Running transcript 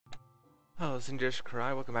Hello, this is Injish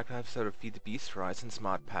Karai. Welcome back to an episode of Feed the Beast Horizons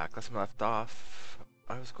mod pack. Last time I left off,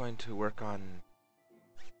 I was going to work on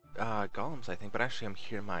Golems, I think, but actually I'm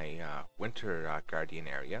here in my Winter Guardian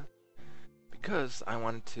area because I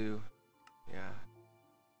wanted to,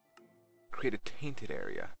 create a tainted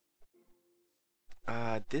area.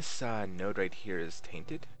 This node right here is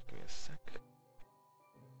tainted. Give me a sec.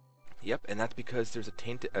 Yep, and that's because there's a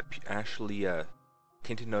tainted,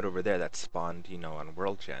 tainted node over there that spawned, on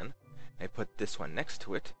World Gen. I put this one next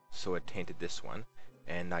to it, so it tainted this one,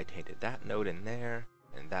 and I tainted that node in there,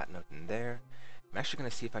 and that node in there. I'm actually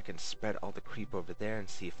going to see if I can spread all the creep over there and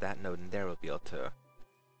see if that node in there will be able to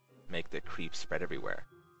make the creep spread everywhere.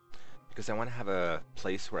 Because I want to have a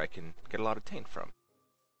place where I can get a lot of taint from.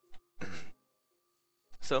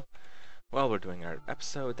 So, while we're doing our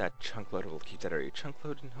episode, that chunk loader will keep that area chunk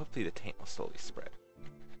loaded, and hopefully the taint will slowly spread.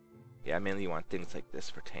 Yeah, mainly you want things like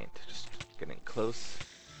this for taint, just getting close.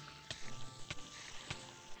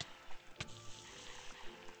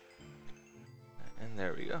 And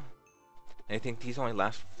there we go. And I think these only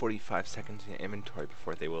last 45 seconds in your inventory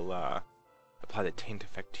before they will apply the taint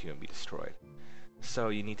effect to you and be destroyed. So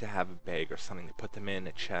you need to have a bag or something to put them in,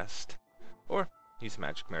 a chest, or use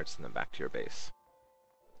magic mirror to send them back to your base.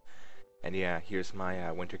 And yeah, here's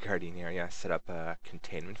my Winter Guardian area. I set up a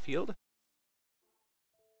containment field.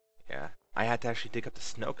 Yeah, I had to actually dig up the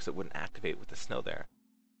snow because it wouldn't activate with the snow there.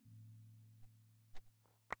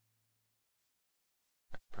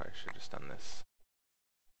 I probably should have just done this.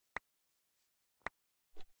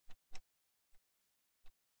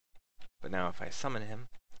 But now if I summon him,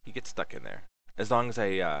 he gets stuck in there. As long as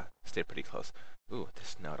I stay pretty close. Ooh,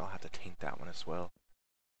 this node, I'll have to taint that one as well.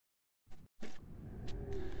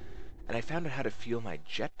 And I found out how to fuel my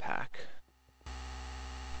jetpack.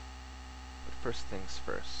 But first things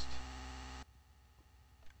first.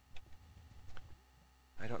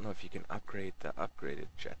 I don't know if you can upgrade the upgraded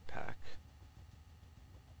jetpack.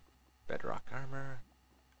 Bedrock armor.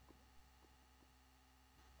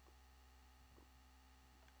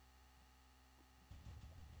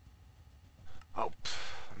 Oh,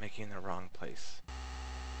 I'm making it in the wrong place.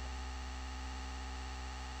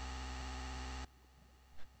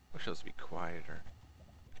 Wish those would be quieter.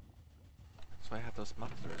 So I have those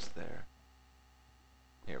mufflers there.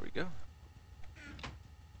 Here we go.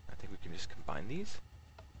 I think we can just combine these.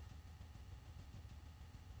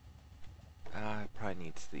 It probably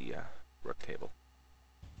needs the rook table.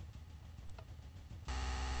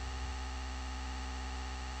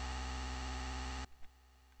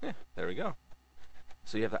 Yeah, there we go.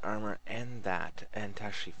 So you have the armor and that, and to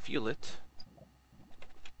actually fuel it,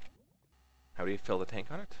 how do you fill the tank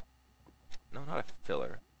on it? No, not a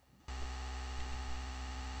filler.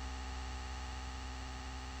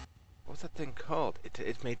 What was that thing called?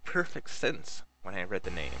 It made perfect sense when I read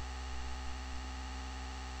the name.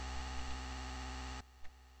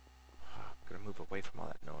 I'm gonna move away from all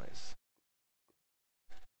that noise.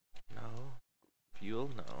 No. Fuel,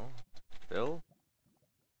 no. Fill?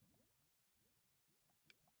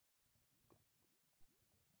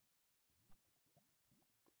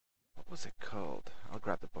 What was it called? I'll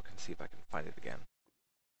grab the book and see if I can find it again.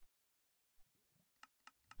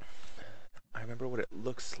 I remember what it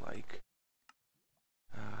looks like.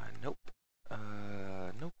 Nope.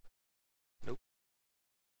 Nope. Nope.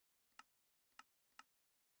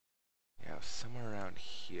 Yeah, somewhere around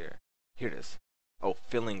here. Here it is. Oh,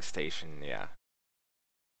 filling station, yeah.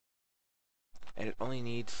 And it only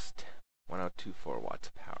needs 1024 watts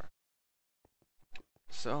of power.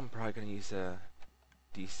 So I'm probably going to use a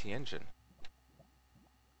DC engine.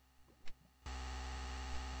 I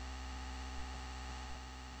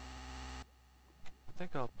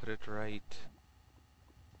think I'll put it right...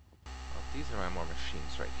 Well, these are my more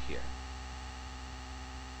machines right here.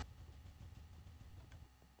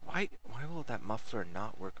 Why will that muffler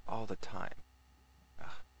not work all the time?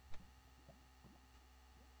 Ugh.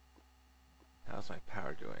 How's my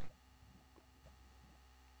power doing?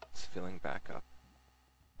 It's filling back up.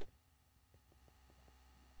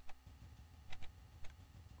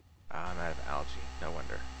 I'm out of algae, no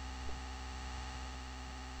wonder.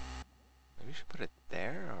 Maybe we should put it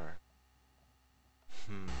there, or...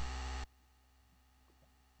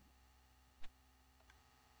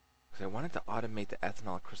 Because I wanted to automate the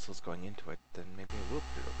ethanol crystals going into it, then maybe I will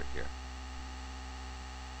put it over here.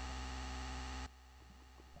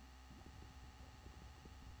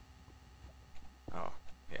 Oh,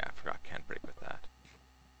 yeah, I forgot can't break with that.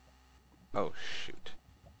 Oh, shoot.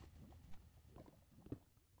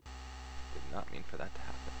 Did not mean for that to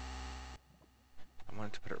happen. I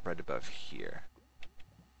wanted to put it right above here.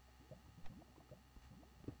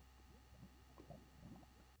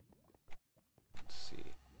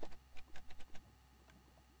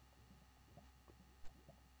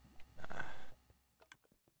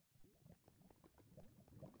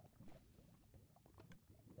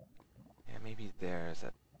 maybe there's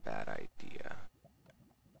a bad idea.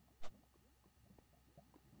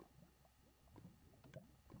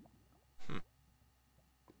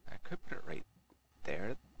 I could put it right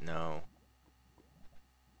there. No.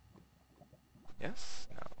 Yes?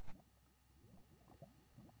 No.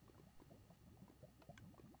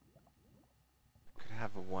 Could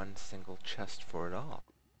have one single chest for it all.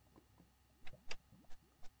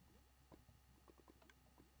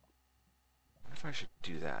 I wonder if I should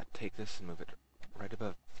do that. Take this and move it right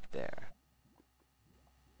above there.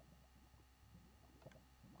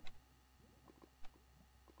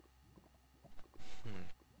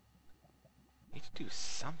 Need to do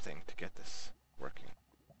something to get this working.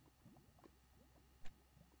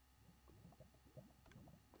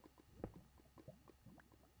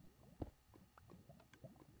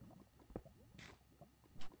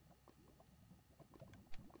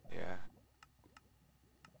 Yeah.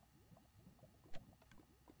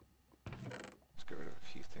 Let's get rid of a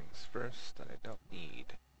few things first that I don't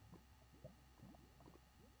need.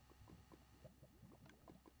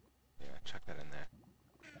 Yeah, chuck that in there.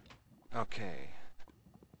 Okay.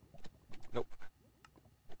 Nope.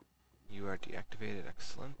 You are deactivated.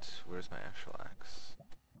 Excellent. Where's my actual axe?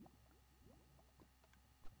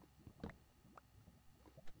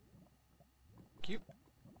 Cute.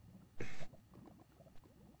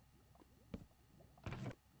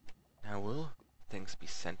 Now will things be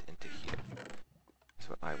sent into here? That's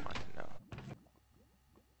what I want to know.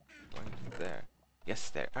 Going to there. Yes,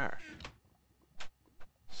 there are.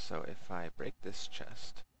 So if I break this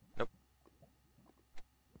chest... Nope.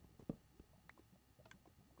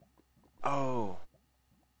 Oh!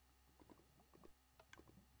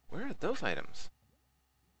 Where are those items?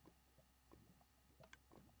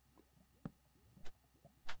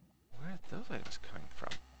 Where are those items coming from?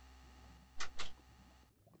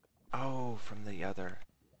 Oh, from the other...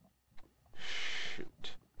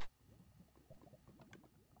 Shoot.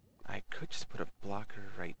 I could just put a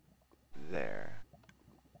blocker right there.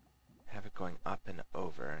 Have it going up and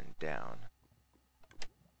over and down.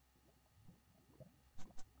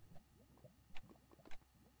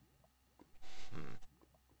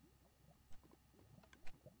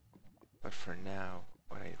 But for now,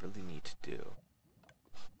 what I really need to do...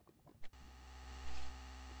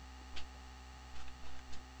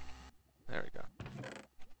 There we go.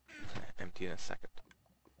 Empty in a second.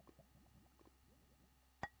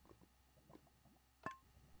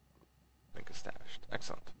 Link established.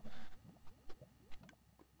 Excellent.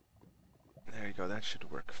 There you go, that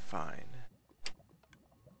should work fine.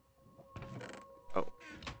 Oh.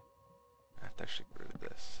 I have to actually get rid of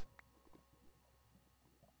this.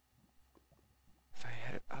 If I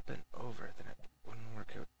had it up and over, then it wouldn't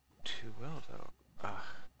work out too well, though. Ugh.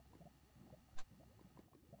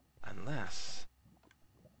 Unless...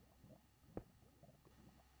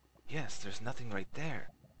 Yes, there's nothing right there.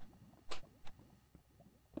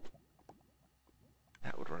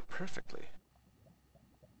 That would work perfectly.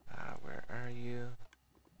 Where are you?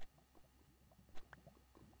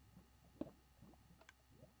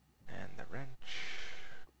 And the wrench.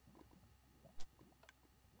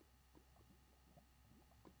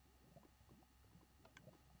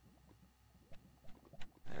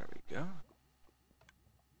 There we go.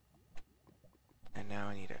 And now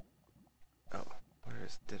I need it. Oh,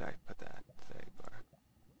 did I put that? There you are.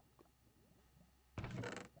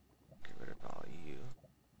 Get rid of all you.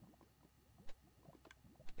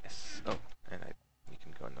 Yes. Oh, and you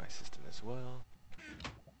can go into my system as well.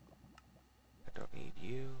 I don't need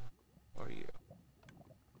you or you.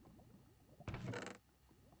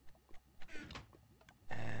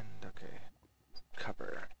 And okay,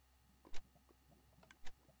 cover.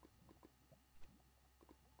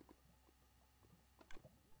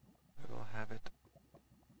 We will have it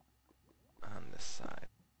on this side.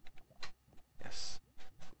 Yes.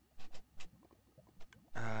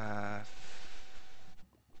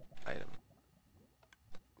 Item.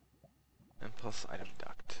 Impulse item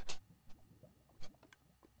duct.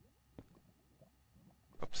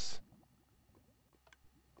 Oops.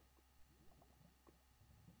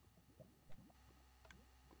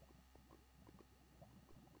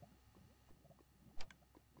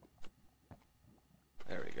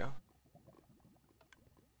 There we go.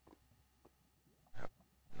 Oh,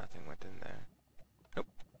 nothing went in there. Nope.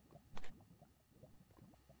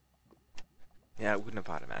 Yeah, it wouldn't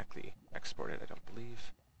have automatically exported, I don't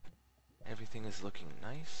believe. Everything is looking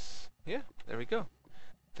nice. Yeah, there we go.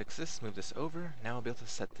 Fix this, move this over. Now I'll be able to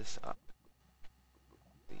set this up.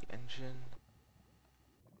 The engine.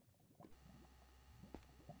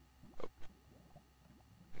 Oh.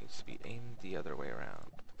 Needs to be aimed the other way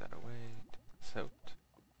around. Put that away. Take this out.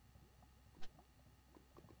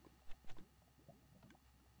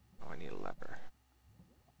 need a lever.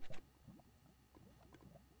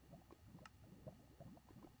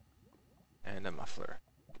 And a muffler.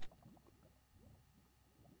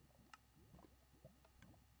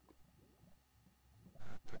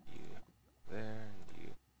 Put you there and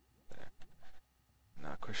you there.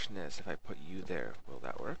 Now the question is, if I put you there, will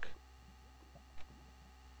that work?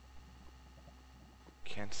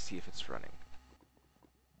 Can't see if it's running.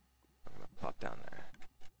 I'm gonna plop down there.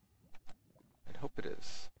 And hope it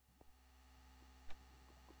is.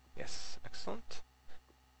 Yes, excellent.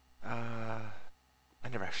 I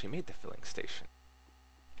never actually made the filling station.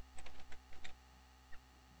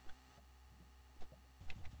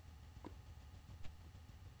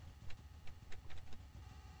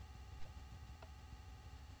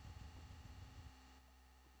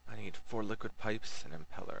 I need 4 liquid pipes and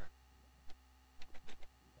impeller.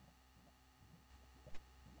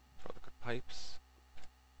 4 liquid pipes.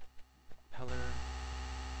 Impeller.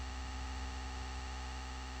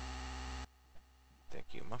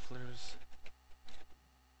 Thank you, mufflers.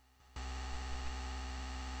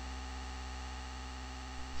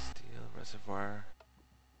 Steel reservoir.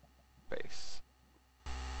 Base.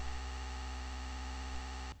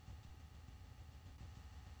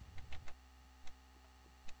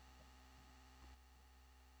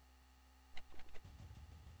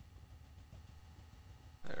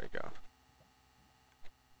 There we go.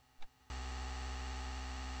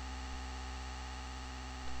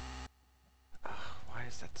 Why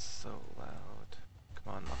is that so loud?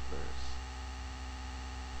 Come on, mufflers.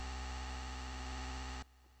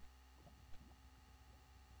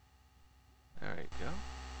 There we go.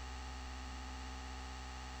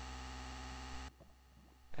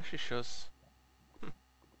 Actually shows... I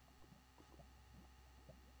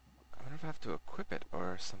wonder if I have to equip it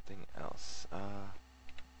or something else. I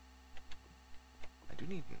do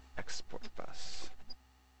need an export bus.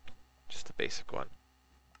 Just a basic one.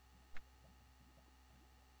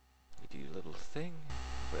 You do your little thing.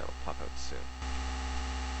 Hopefully that'll pop out soon.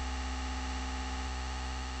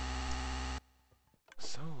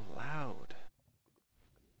 So loud.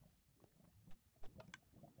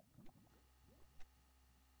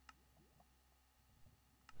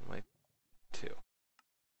 Only 2.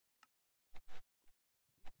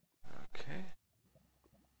 Okay.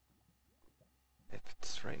 If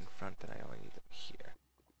it's right in front, then I only need them here.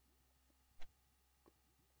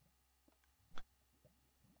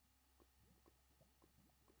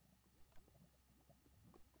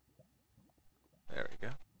 There we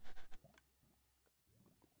go.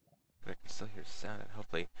 But I can still hear sound and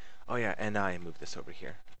hopefully... Oh yeah, and I moved this over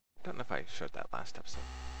here. Don't know if I showed that last episode.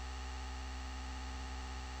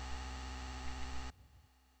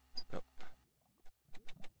 Nope.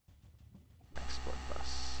 Export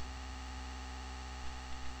bus.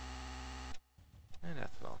 And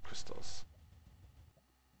ethanol crystals.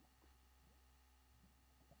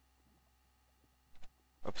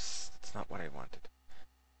 Oops, that's not what I wanted.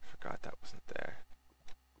 Forgot that wasn't there.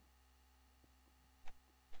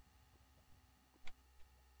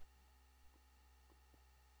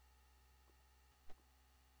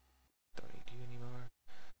 Don't need you anymore.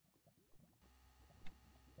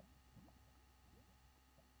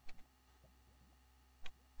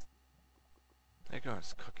 There you go,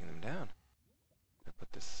 it's cooking them down. I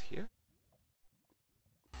put this here.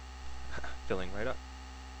 Filling right up.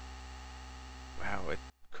 Wow, it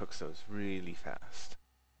cooks those really fast.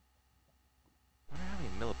 I wonder how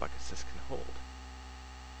many millibuckets this can hold.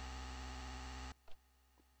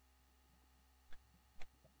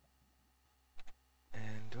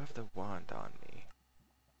 And do I have the wand on me?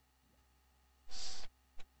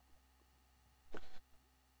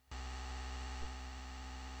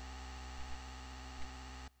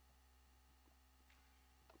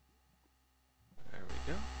 There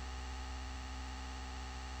we go.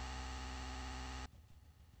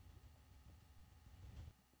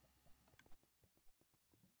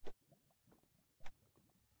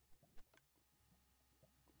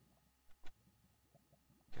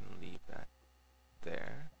 Can leave that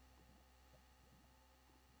there.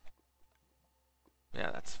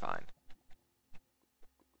 Yeah, that's fine.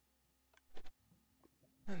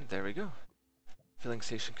 And there we go. Filling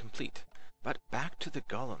station complete. But back to the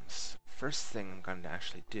golems. First thing I'm going to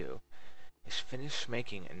actually do is finish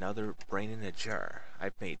making another brain in a jar.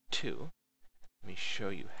 I've made 2. Let me show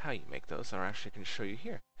you how you make those, or actually I can show you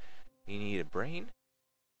here. You need a brain,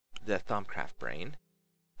 the Thaumcraft brain,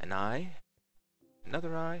 an eye,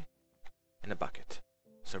 another eye, and a bucket.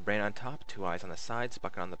 So brain on top, 2 eyes on the sides,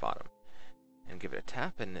 bucket on the bottom. And give it a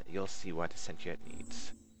tap and you'll see what essentially it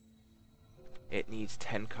needs. It needs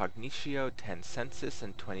 10 Cognitio, 10 Sensus,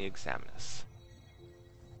 and 20 Examinus.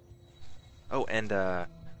 Oh, and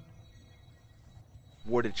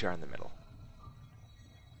warded jar in the middle.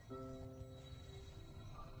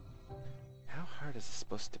 How hard is this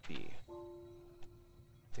supposed to be?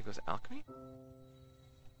 I think it was alchemy?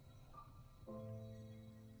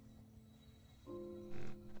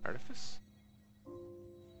 Artifice?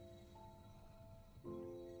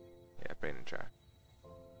 Yeah, brain and jar.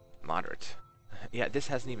 Moderate. Yeah, this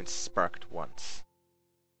hasn't even sparked once.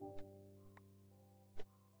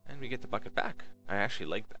 And we get the bucket back. I actually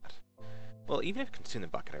like that. Well, even if it consumed the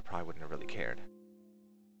bucket, I probably wouldn't have really cared.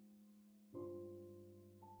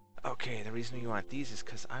 Okay, the reason we want these is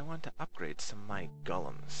because I want to upgrade some of my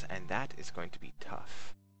golems, and that is going to be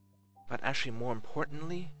tough. But actually, more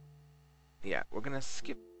importantly, yeah, we're gonna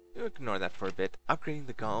ignore that for a bit. Upgrading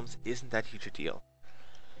the golems isn't that huge a deal.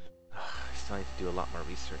 I still need to do a lot more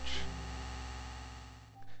research.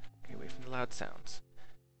 Okay, away from the loud sounds.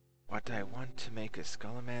 What I want to make is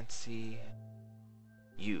Golemancy.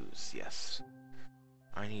 Use, yes.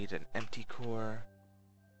 I need an empty core,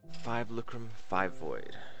 5 lucrum, 5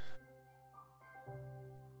 void.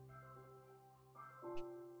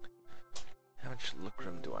 How much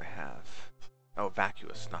lucrum do I have? Oh,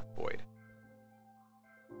 vacuous, not void.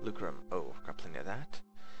 Lucrum, oh, got plenty of that.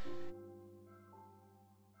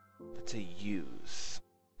 Let's say use.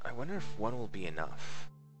 I wonder if 1 will be enough.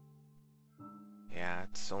 Yeah,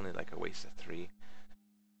 it's only like a waste of 3.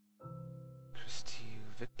 Christiu,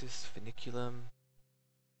 Victus, Funiculum.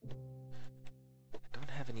 I don't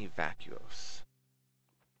have any vacuos.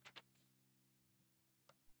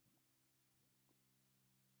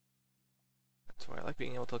 That's why I like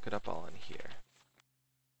being able to look it up all in here.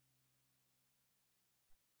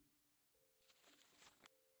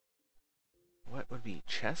 What would be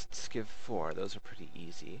chests? Give 4. Those are pretty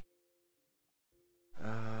easy.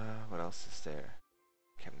 What else is there?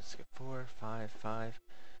 Cabinets give 4, 5, 5.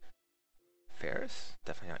 Ferrous?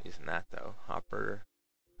 Definitely not using that though. Hopper.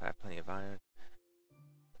 I have plenty of iron.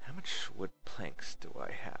 How much wood planks do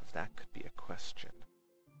I have? That could be a question.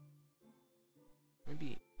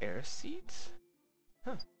 Maybe air seeds?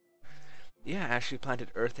 Huh. Yeah, I actually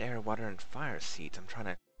planted earth, air, water, and fire seeds. I'm trying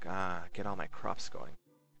to get all my crops going.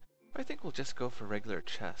 I think we'll just go for regular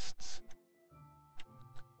chests.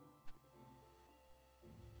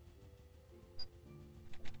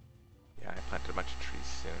 Yeah, I planted a bunch of trees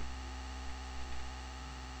soon.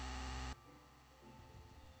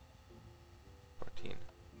 14.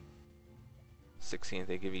 16, if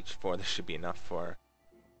they give each 4, this should be enough for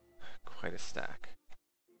quite a stack.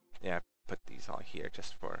 Yeah, I put these all here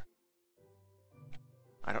just for...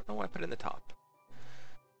 I don't know why I put it in the top.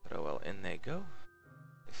 But oh well, in they go.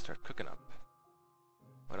 They start cooking up.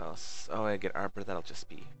 What else? Oh, I get arbor, that'll just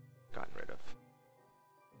be gotten rid of.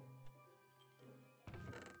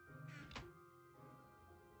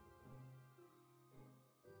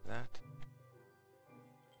 That.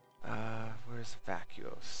 Where's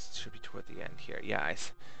vacuos? Should be toward the end here. Yeah,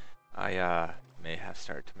 I may have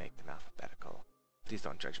started to make them alphabetical. Please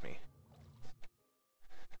don't judge me.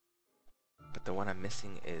 But the one I'm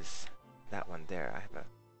missing is that one there. I have a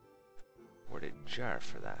worded jar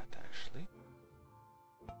for that, actually.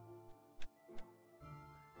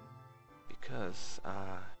 Because,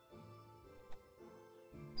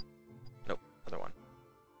 nope, other one.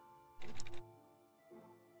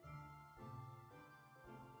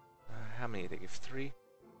 How many? They give 3?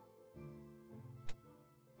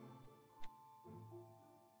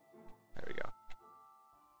 There we go.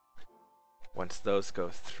 Once those go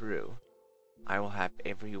through, I will have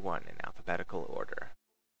every one in alphabetical order.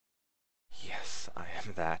 Yes, I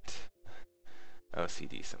am that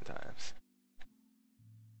OCD sometimes.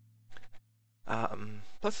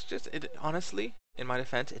 Plus, honestly, in my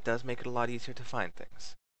defense, it does make it a lot easier to find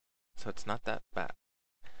things. So it's not that bad.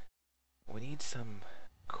 We need some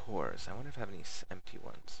cores. I wonder if I have any empty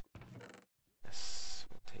ones. Yes,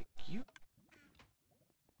 we'll take you.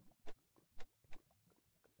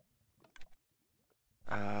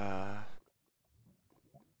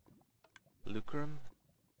 Lucrum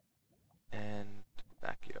and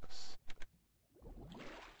vacuos.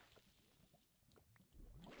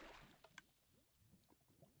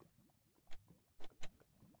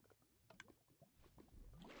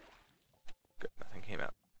 Good, nothing came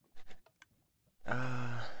out.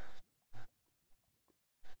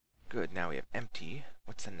 Good, now we have empty.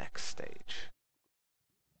 What's the next stage?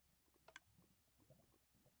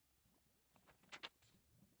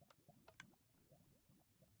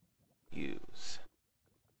 Use.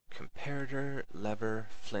 Comparator, lever,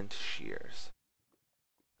 flint, shears.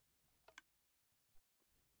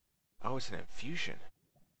 Oh, it's an infusion.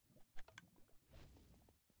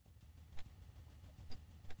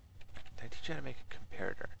 Did I teach you how to make a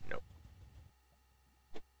comparator. Nope.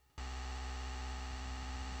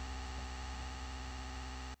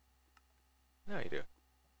 No, you do.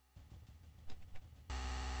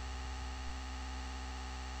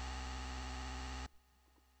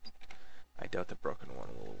 I doubt the broken one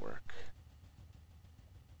will work.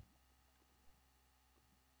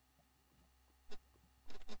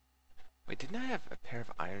 Wait, didn't I have a pair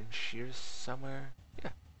of iron shears somewhere?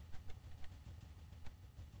 Yeah.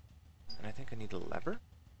 And I think I need a lever?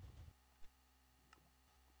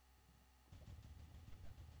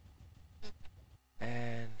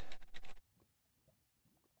 And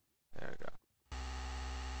there we go.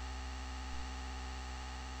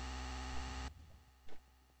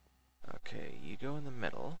 Okay, you go in the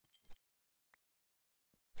middle.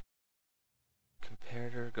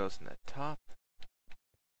 Comparator goes in the top.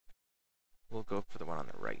 We'll go for the one on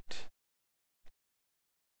the right.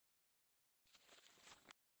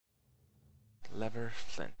 Lever,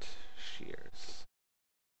 flint, shears.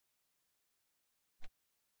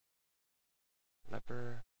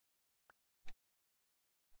 Lever,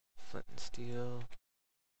 flint and steel,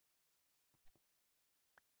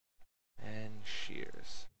 and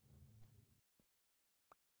shears.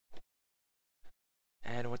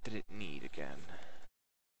 And what did it need again?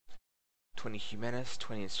 20 Humanus,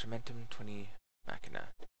 20 Instrumentum, 20 Machina.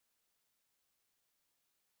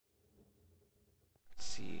 Let's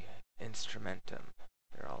see, Instrumentum.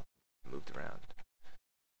 They're all moved around.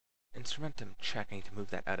 Instrumentum, check. I need to move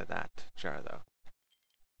that out of that jar, though.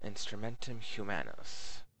 Instrumentum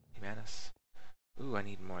Humanus. Humanus. Ooh, I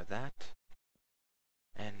need more of that.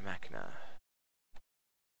 And Machina.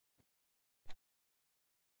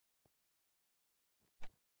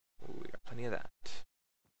 Ooh, we got plenty of that.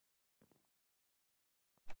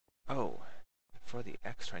 Oh, for the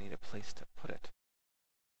extra, I need a place to put it.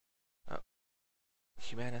 Oh,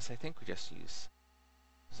 Humanus, I think we just use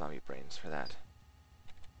zombie brains for that.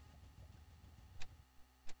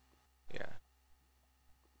 Yeah.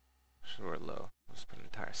 Sure, low. We'll just put an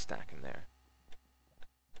entire stack in there.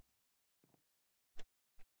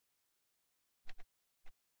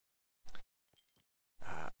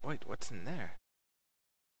 Wait, what's in there?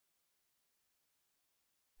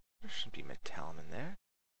 There should be metallum in there.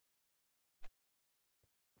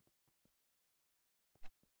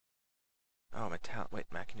 Oh, metal. Wait,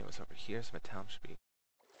 Machina was over here, so metallum should be.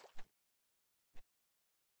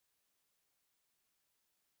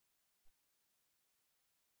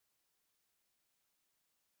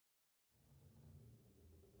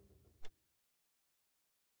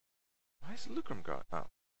 Why is Lucrum gone? Oh,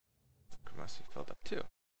 Lucrum must be filled up too.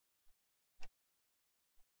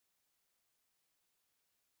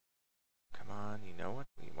 Come on, you know what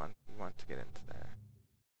we want? We want to get into there.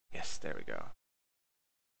 Yes, there we go.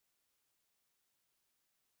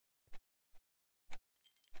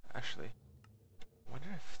 Actually, I wonder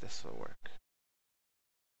if this will work.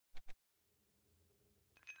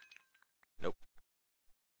 Nope.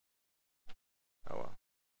 Oh well.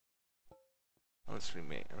 Let's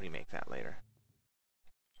remake that later.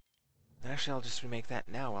 Actually, I'll just remake that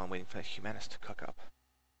now while I'm waiting for the Humanus to cook up.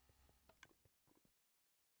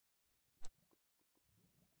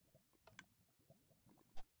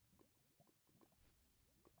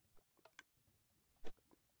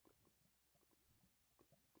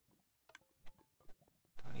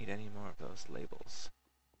 Don't need any more of those labels.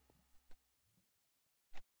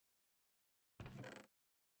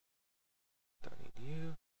 Don't need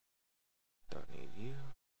you. Don't need you.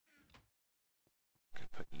 Can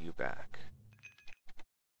put you back.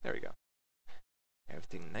 There we go.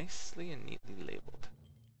 Everything nicely and neatly labeled.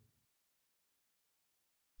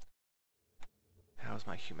 How's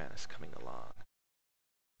my Humanus coming along?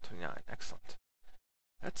 29, excellent.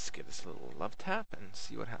 Let's give this a little love tap and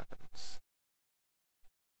see what happens.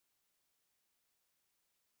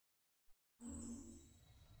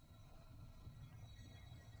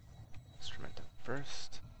 Instrumentum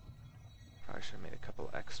first. Probably should have made a couple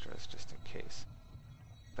extras just in case.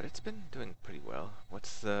 But it's been doing pretty well.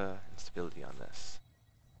 What's the instability on this?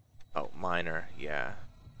 Oh, minor, yeah.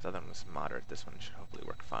 The other one was moderate. This one should hopefully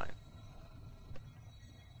work fine.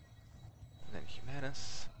 And then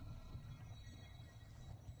Humanus.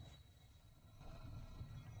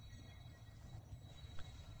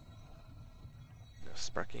 No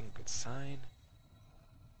sparking, good sign.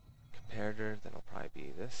 Comparator, then it'll probably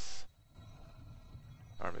be this.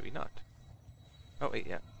 Or maybe not. Oh wait,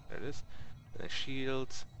 yeah, there it is. And then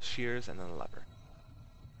shields, shears, and then the lever.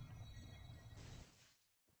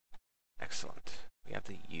 Excellent. We have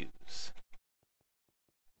the U's.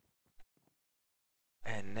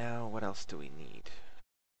 And now, what else do we need?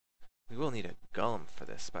 We will need a golem for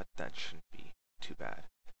this, but that shouldn't be too bad.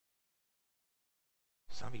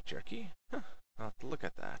 Zombie jerky? Huh. I'll have to look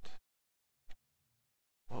at that.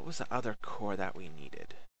 What was the other core that we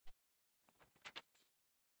needed?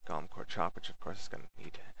 Golem core chop, which of course is going to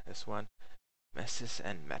need this one. Messis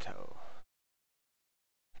and Meto.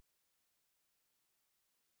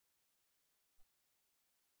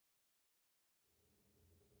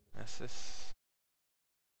 Messis.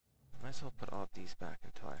 Might as well put all of these back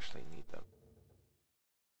until I actually need them.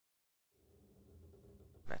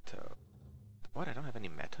 Meto. What? I don't have any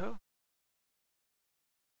Meto?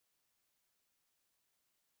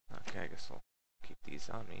 Okay, I guess I'll keep these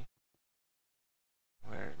on me.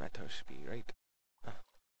 Where Meto should be, right?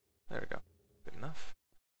 There we go. Good enough.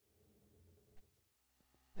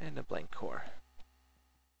 And a blank core.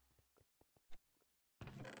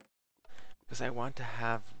 Because I want to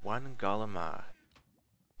have one golem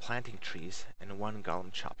planting trees and one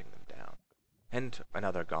golem chopping them down. And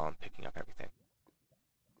another golem picking up everything.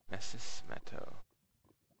 Messis Meto.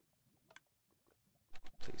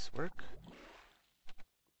 Please work.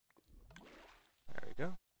 There we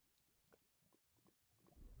go.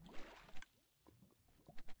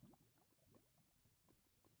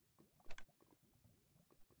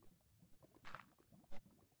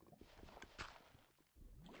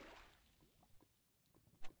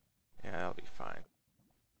 Yeah, that'll be fine.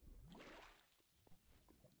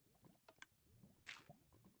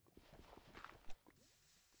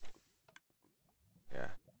 Yeah,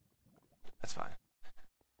 that's fine.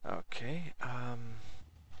 Okay,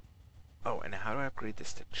 oh, and how do I upgrade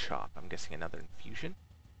this to chop? I'm guessing another infusion?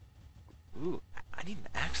 Ooh, I need an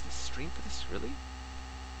axe in the stream for this, really?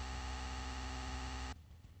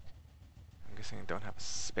 I'm guessing I don't have a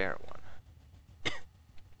spare one.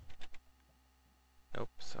 Nope,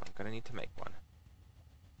 so I'm gonna need to make one.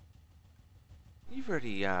 You've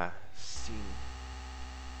already, seen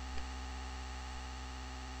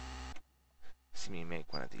me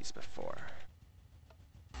make one of these before.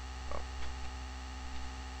 Oh.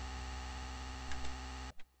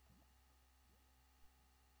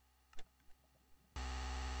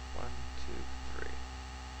 One, two, three.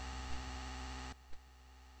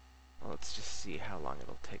 Well, let's just see how long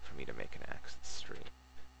it'll take for me to make an axe in the stream.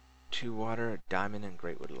 2 water, a diamond, and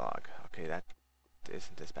greatwood log. Okay, that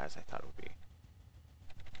isn't as bad as I thought it would be.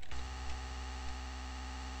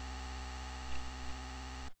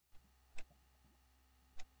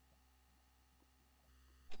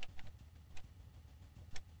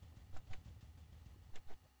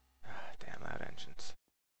 Damn loud engines.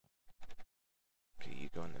 Okay, you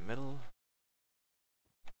go in the middle.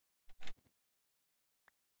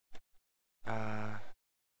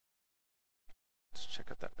 Let's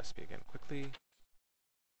check out that recipe again quickly.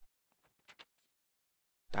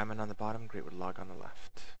 Diamond on the bottom, greatwood log on the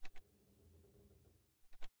left.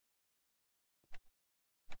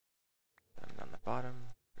 Diamond on the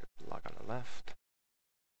bottom, greatwood log on the left.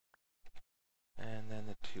 And then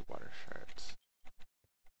the 2 water shards.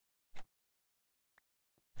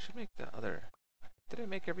 I should make the other... Did I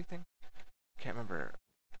make everything? Can't remember.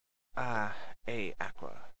 A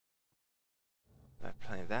aqua. I have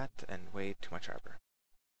plenty of that and way too much arbor.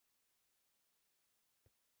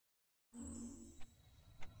 I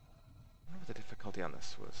wonder what the difficulty on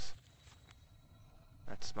this was.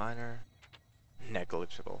 That's minor.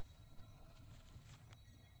 Negligible.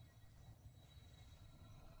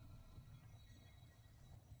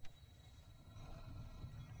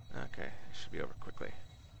 Okay, it should be over quickly.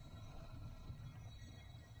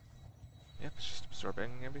 Yep, it's just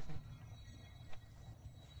absorbing everything.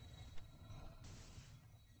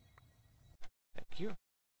 Thank you.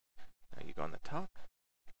 Now you go on the top.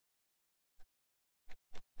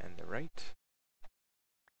 And the right.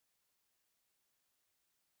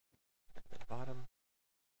 And the bottom.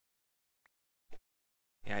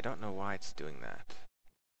 Yeah, I don't know why it's doing that.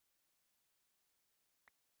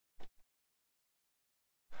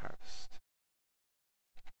 Harvest.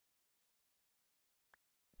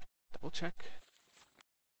 Double check.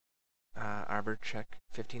 Arbor check.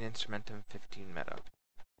 15 instrumentum, 15 meadow.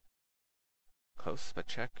 Close, but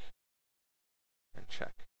check. And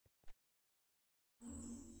check.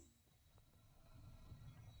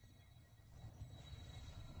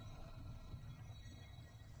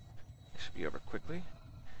 It should be over quickly.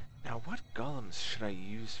 Now, what golems should I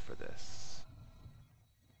use for this?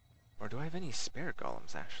 Or do I have any spare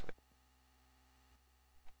golems, actually?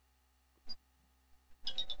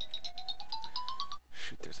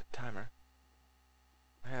 Shoot, there's a timer.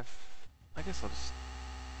 I guess I'll just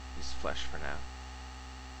use flesh for now.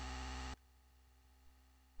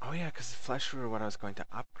 Oh yeah, because the flesh were what I was going to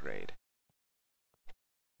upgrade.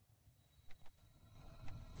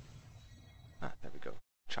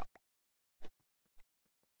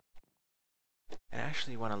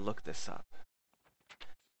 actually want to look this up.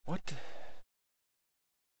 What?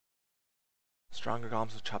 Stronger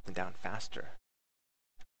golems will chop them down faster.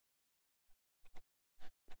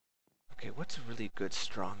 Okay, what's a really good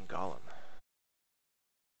strong golem?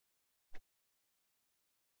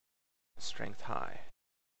 Strength high.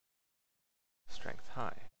 Strength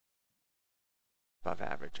high. Above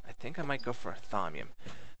average. I think I might go for a thaumium.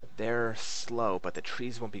 They're slow, but the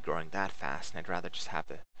trees won't be growing that fast, and I'd rather just have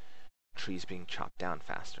the trees being chopped down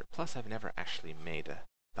faster. Plus, I've never actually made a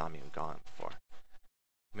thaumium golem before.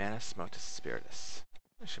 Manus, Motus, Spiritus.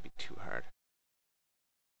 That should be too hard.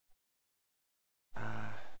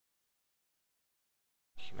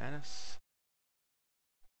 Humanus,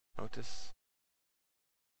 Motus,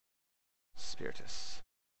 Spiritus.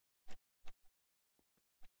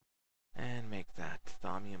 And make that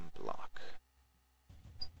thaumium block.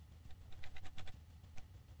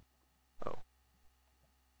 Oh.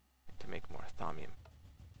 Need to make more thaumium.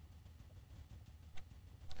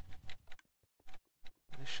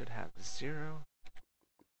 This should have 0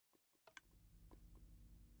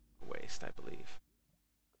 waste, I believe.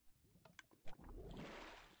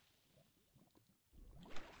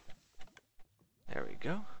 There we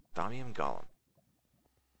go. Thaumium golem.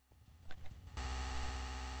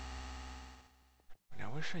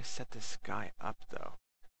 Now, where should I set this guy up, though?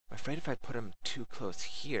 I'm afraid if I put him too close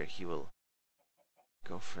here, he will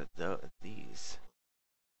go for these.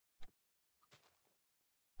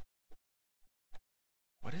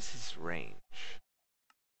 What is his range?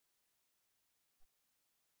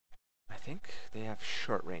 I think they have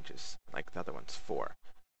short ranges, like the other one's 4.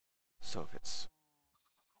 So if it's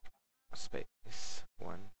space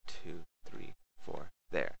 1, 2, 3, 4,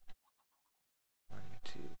 there. 1,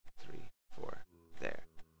 2, 3, 4, there.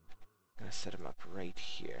 I'm gonna set him up right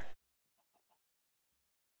here.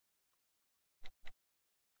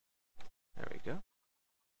 There we go.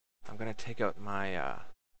 I'm gonna take out my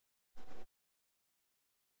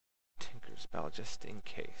Tinker's Bell just in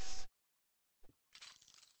case.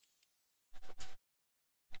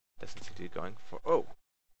 Doesn't seem to be going for... Oh!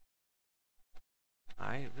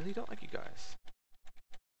 I really don't like you guys.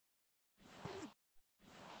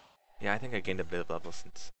 Yeah, I think I gained a bit of level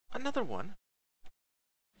since... Another one!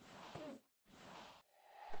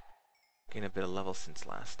 Gained a bit of level since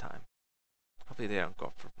last time. Hopefully they don't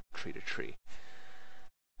go from tree to tree.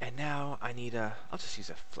 And now I need a... I'll just use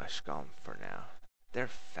a flesh golem for now. They're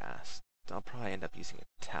fast. I'll probably end up using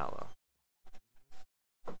a tallow.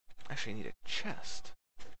 Actually, I need a chest.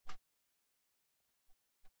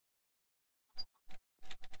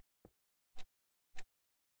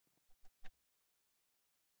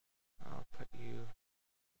 I'll put you...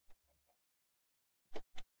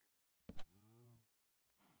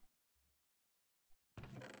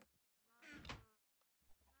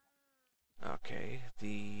 Okay,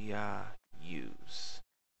 the use.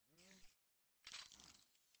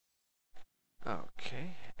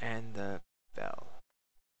 Okay, and the bell.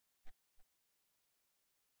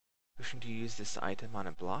 Wishing to use this item on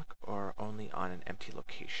a block or only on an empty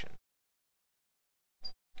location?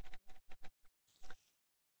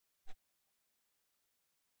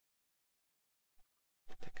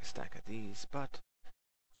 Take a stack of these, but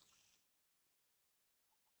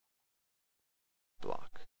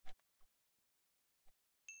block.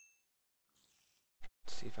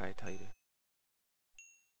 Let's see if I tell you to.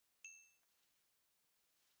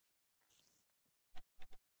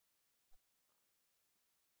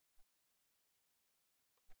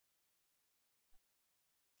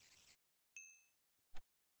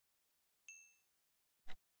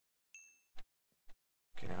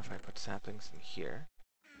 Okay, now if I put saplings in here.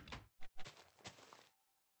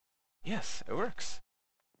 Yes, it works.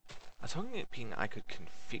 I was hoping I could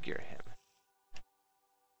configure him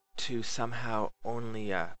to somehow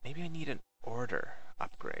only, maybe I need an order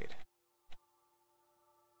upgrade.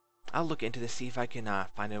 I'll look into this, see if I can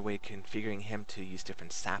find a way of configuring him to use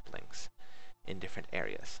different saplings in different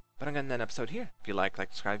areas. But I'm going to end that episode here. If you like,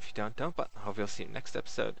 subscribe. If you don't, but I hope you'll see you next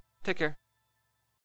episode. Take care.